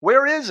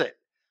 Where is it?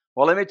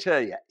 Well, let me tell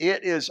you,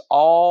 it is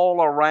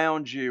all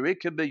around you.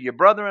 It could be your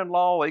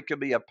brother-in-law. It could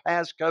be a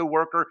past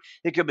co-worker.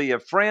 It could be a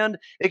friend.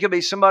 It could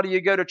be somebody you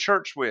go to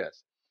church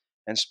with.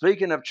 And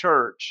speaking of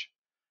church,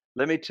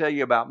 let me tell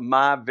you about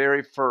my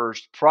very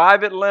first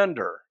private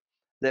lender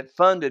that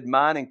funded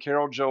mine and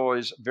Carol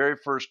Joy's very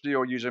first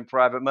deal using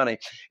private money.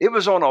 It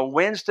was on a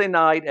Wednesday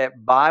night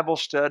at Bible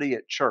study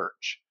at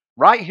church,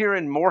 right here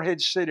in Morehead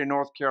City,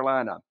 North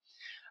Carolina.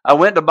 I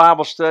went to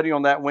Bible study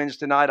on that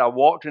Wednesday night. I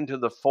walked into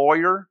the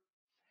foyer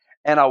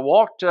and I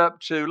walked up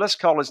to, let's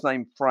call his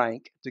name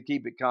Frank to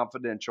keep it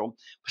confidential.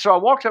 So I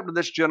walked up to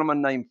this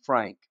gentleman named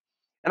Frank.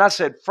 And I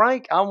said,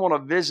 Frank, I want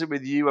to visit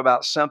with you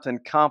about something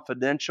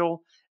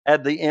confidential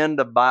at the end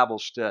of Bible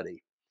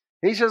study.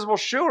 He says, well,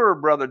 sure,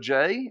 Brother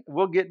Jay,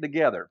 we'll get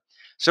together.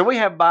 So we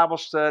have Bible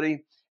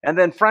study. And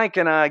then Frank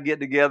and I get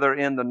together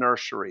in the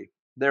nursery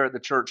there at the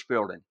church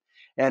building.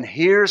 And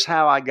here's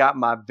how I got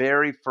my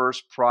very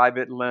first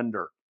private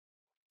lender.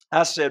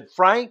 I said,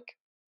 Frank,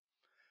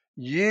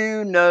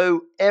 you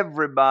know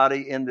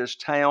everybody in this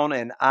town,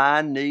 and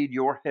I need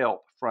your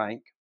help,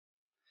 Frank.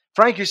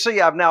 Frank, you see,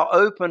 I've now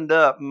opened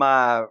up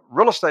my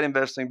real estate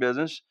investing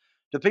business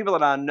to people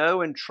that I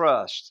know and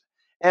trust.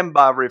 And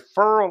by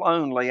referral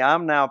only,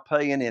 I'm now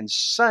paying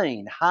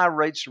insane high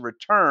rates of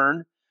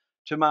return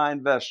to my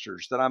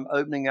investors that I'm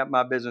opening up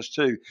my business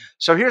to.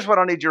 So here's what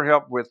I need your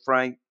help with,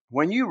 Frank.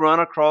 When you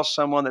run across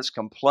someone that's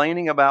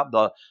complaining about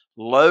the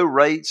low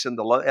rates at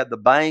the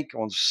bank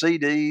on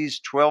CDs,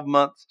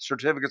 12-month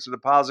certificates of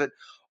deposit,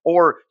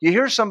 or you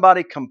hear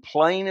somebody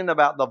complaining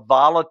about the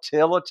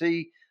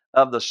volatility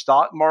of the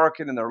stock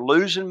market and they're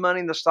losing money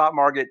in the stock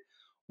market,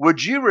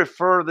 would you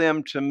refer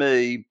them to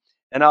me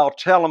and I'll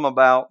tell them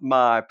about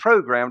my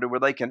program to where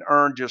they can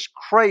earn just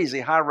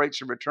crazy high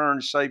rates of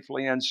return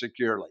safely and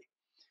securely?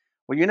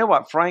 Well, you know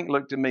what Frank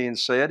looked at me and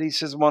said? He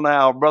says, well,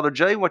 now, Brother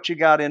Jay, what you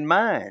got in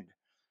mind?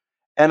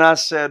 And I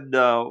said,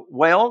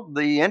 well,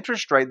 the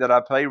interest rate that I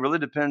pay really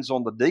depends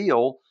on the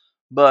deal.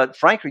 But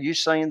Frank, are you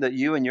saying that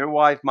you and your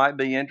wife might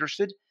be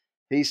interested?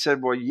 He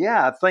said, well,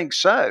 yeah, I think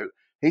so.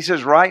 He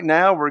says, right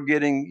now we're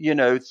getting,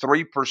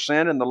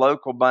 3% in the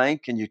local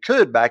bank, and you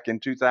could back in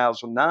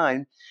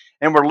 2009,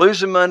 and we're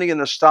losing money in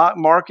the stock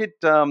market.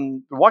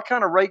 What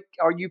kind of rate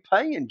are you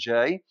paying,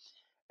 Jay?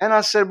 And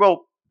I said,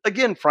 well,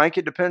 again, Frank,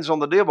 it depends on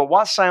the deal, but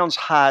what sounds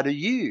high to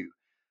you?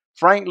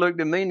 Frank looked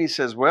at me and he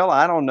says, well,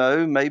 I don't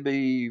know,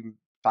 maybe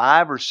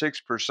 5 or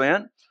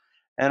 6%.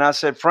 And I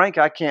said, Frank,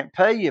 I can't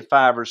pay you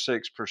 5 or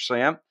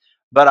 6%,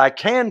 but I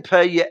can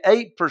pay you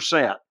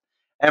 8%.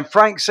 And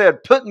Frank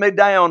said, put me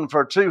down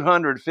for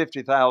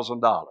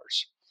 $250,000.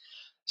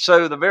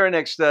 So the very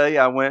next day,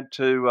 I went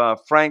to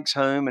Frank's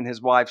home and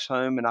his wife's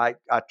home, and I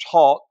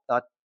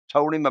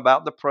told him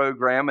about the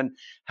program and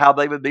how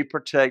they would be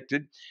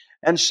protected.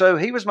 And so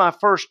he was my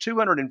first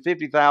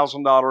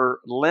 $250,000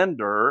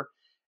 lender.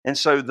 And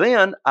so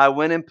then I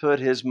went and put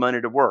his money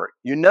to work.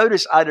 You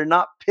notice I did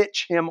not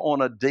pitch him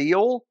on a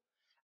deal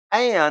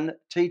and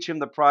teach him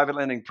the private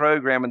lending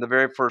program in the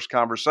very first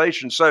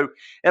conversation. So,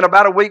 and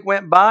about a week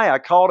went by, I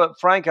called up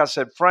Frank. I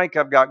said, Frank,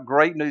 I've got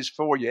great news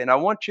for you. And I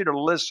want you to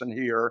listen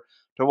here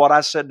to what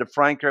I said to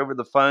Frank over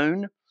the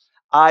phone.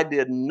 I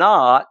did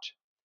not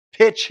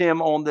pitch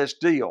him on this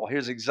deal.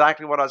 Here's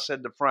exactly what I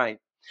said to Frank.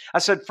 I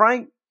said,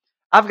 Frank,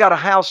 I've got a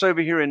house over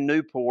here in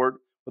Newport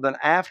with an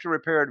after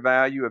repaired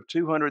value of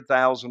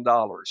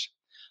 $200,000.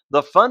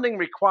 The funding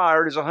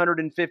required is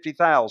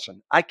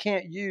 $150,000. I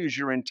can't use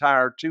your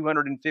entire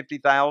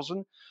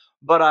 $250,000,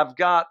 but I've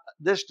got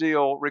this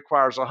deal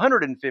requires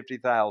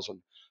 $150,000.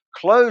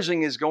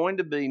 Closing is going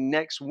to be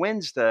next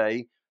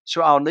Wednesday,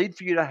 so I'll need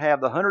for you to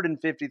have the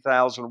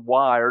 $150,000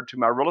 wired to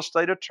my real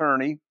estate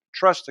attorney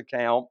trust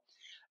account,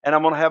 and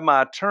I'm going to have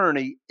my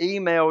attorney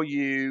email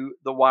you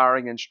the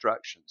wiring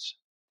instructions.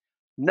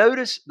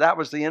 Notice that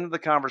was the end of the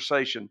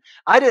conversation.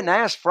 I didn't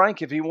ask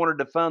Frank if he wanted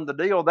to fund the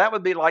deal. That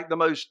would be like the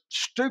most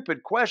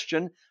stupid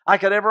question I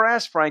could ever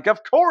ask Frank.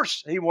 Of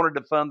course he wanted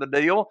to fund the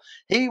deal.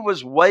 He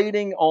was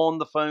waiting on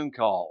the phone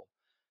call.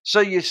 So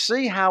you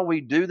see how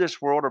we do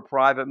this world of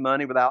private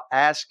money without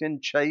asking,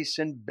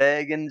 chasing,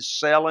 begging,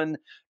 selling,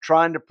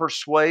 trying to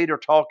persuade or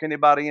talk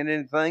anybody into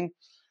anything.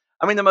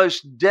 I mean, the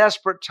most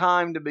desperate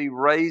time to be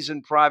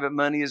raising private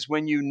money is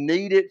when you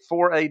need it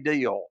for a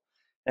deal.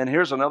 And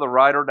here's another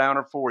writer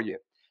downer for you.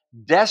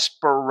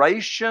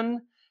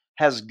 Desperation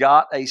has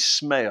got a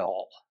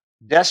smell.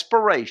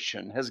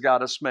 Desperation has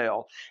got a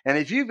smell. And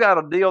if you've got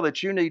a deal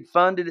that you need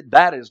funded,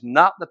 that is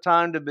not the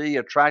time to be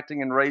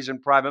attracting and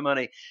raising private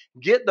money.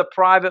 Get the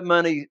private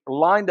money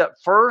lined up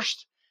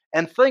first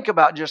and think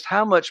about just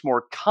how much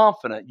more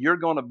confident you're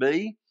going to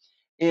be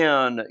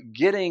in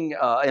getting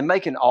and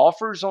making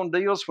offers on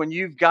deals when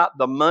you've got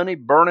the money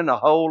burning a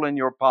hole in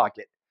your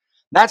pocket.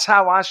 That's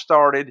how I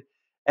started,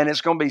 and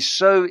it's going to be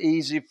so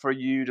easy for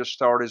you to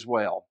start as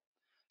well.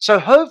 So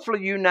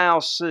hopefully you now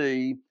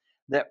see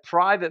that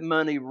private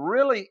money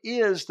really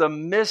is the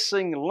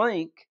missing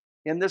link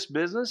in this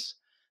business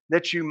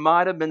that you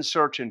might have been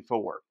searching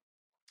for.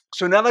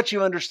 So now that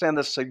you understand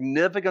the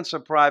significance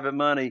of private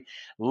money,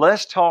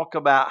 let's talk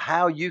about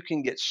how you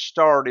can get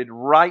started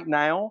right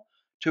now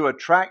to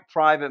attract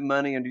private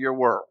money into your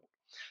world.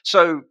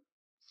 So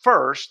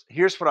first,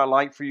 here's what I'd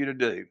like for you to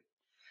do.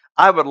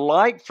 I would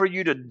like for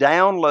you to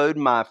download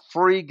my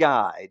free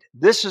guide.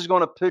 This is going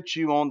to put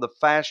you on the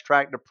fast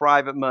track to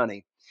private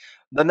money.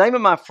 The name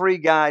of my free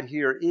guide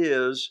here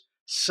is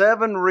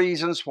 7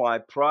 Reasons Why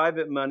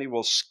Private Money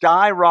Will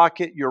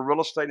Skyrocket Your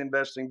Real Estate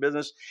Investing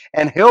Business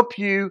and help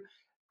you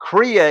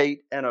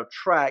create and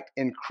attract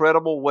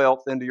incredible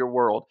wealth into your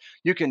world.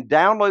 You can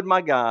download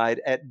my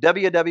guide at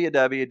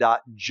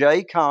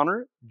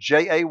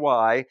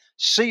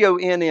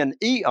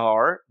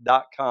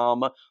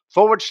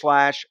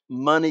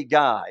www.jayconner.com/money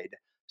guide.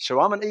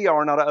 So I'm an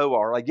ER, not an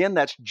OR. Again,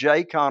 that's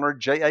Jay Conner,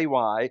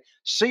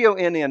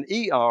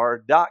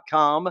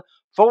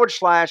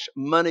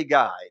 JayConner.com/money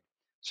guide.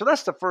 So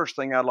that's the first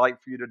thing I'd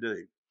like for you to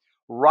do.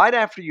 Right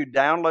after you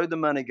download the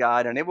money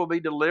guide, and it will be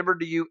delivered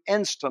to you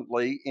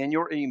instantly in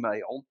your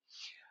email.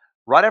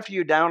 Right after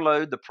you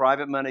download the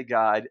private money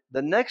guide,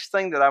 the next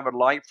thing that I would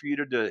like for you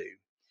to do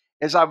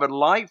is I would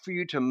like for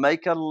you to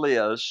make a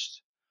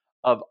list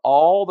of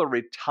all the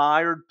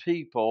retired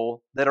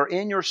people that are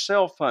in your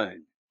cell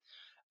phone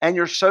and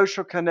your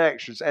social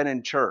connections and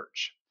in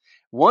church.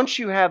 Once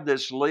you have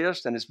this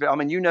list, and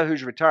you know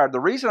who's retired. The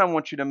reason I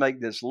want you to make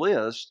this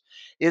list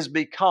is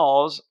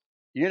because,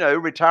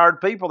 retired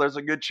people, there's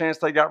a good chance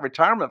they got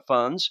retirement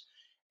funds,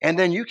 and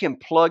then you can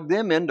plug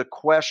them into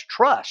Quest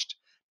Trust.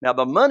 Now,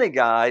 the money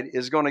guide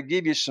is going to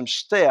give you some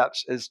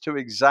steps as to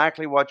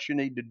exactly what you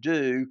need to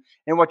do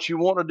and what you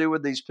want to do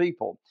with these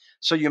people.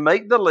 So you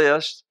make the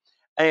list,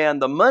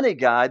 and the money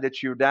guide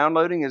that you're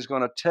downloading is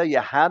going to tell you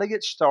how to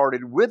get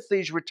started with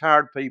these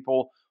retired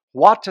people,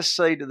 what to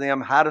say to them,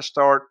 how to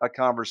start a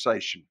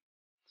conversation.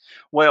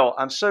 Well,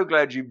 I'm so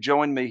glad you've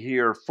joined me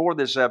here for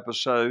this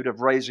episode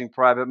of Raising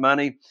Private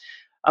Money.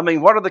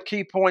 What are the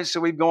key points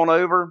that we've gone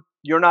over?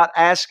 You're not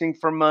asking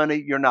for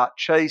money. You're not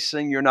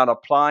chasing. You're not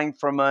applying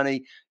for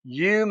money.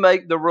 You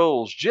make the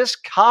rules.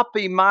 Just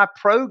copy my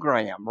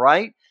program,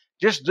 right?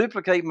 Just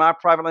duplicate my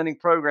private lending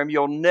program.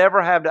 You'll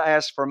never have to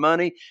ask for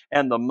money,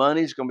 and the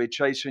money's going to be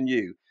chasing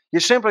you. You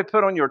simply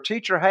put on your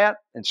teacher hat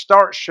and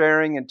start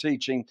sharing and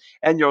teaching,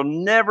 and you'll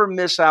never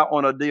miss out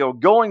on a deal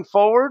going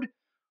forward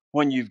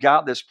when you've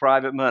got this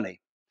private money.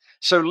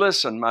 So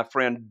listen, my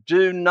friend,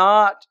 do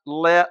not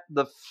let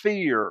the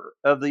fear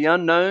of the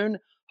unknown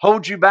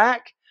hold you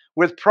back.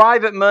 With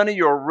private money,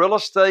 your real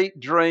estate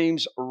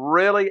dreams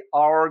really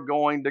are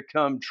going to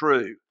come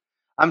true.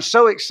 I'm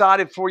so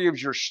excited for you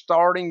as you're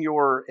starting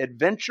your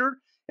adventure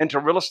into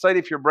real estate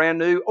if you're brand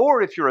new,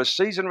 or if you're a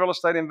seasoned real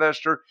estate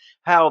investor,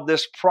 how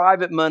this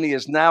private money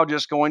is now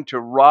just going to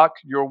rock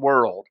your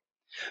world.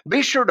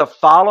 Be sure to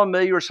follow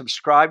me or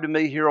subscribe to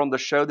me here on the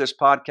show, this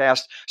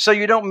podcast, so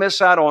you don't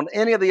miss out on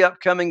any of the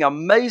upcoming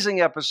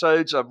amazing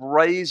episodes of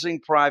Raising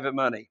Private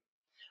Money.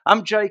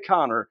 I'm Jay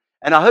Conner,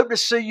 and I hope to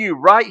see you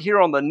right here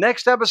on the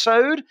next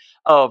episode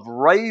of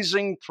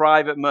Raising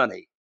Private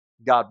Money.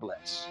 God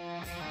bless.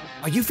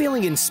 Are you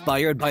feeling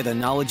inspired by the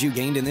knowledge you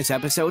gained in this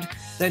episode?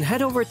 Then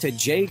head over to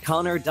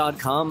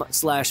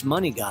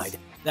jconner.com/moneyguide.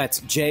 That's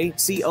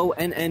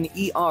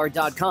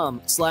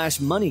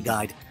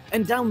jconner.com/moneyguide.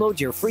 And download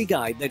your free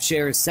guide that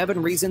shares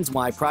 7 reasons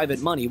why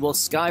private money will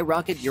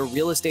skyrocket your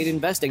real estate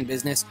investing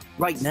business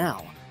right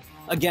now.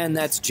 Again,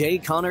 that's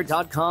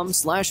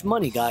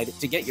jconner.com/moneyguide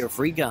to get your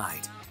free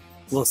guide.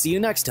 We'll see you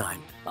next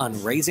time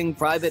on Raising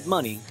Private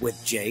Money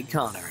with Jay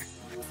Conner.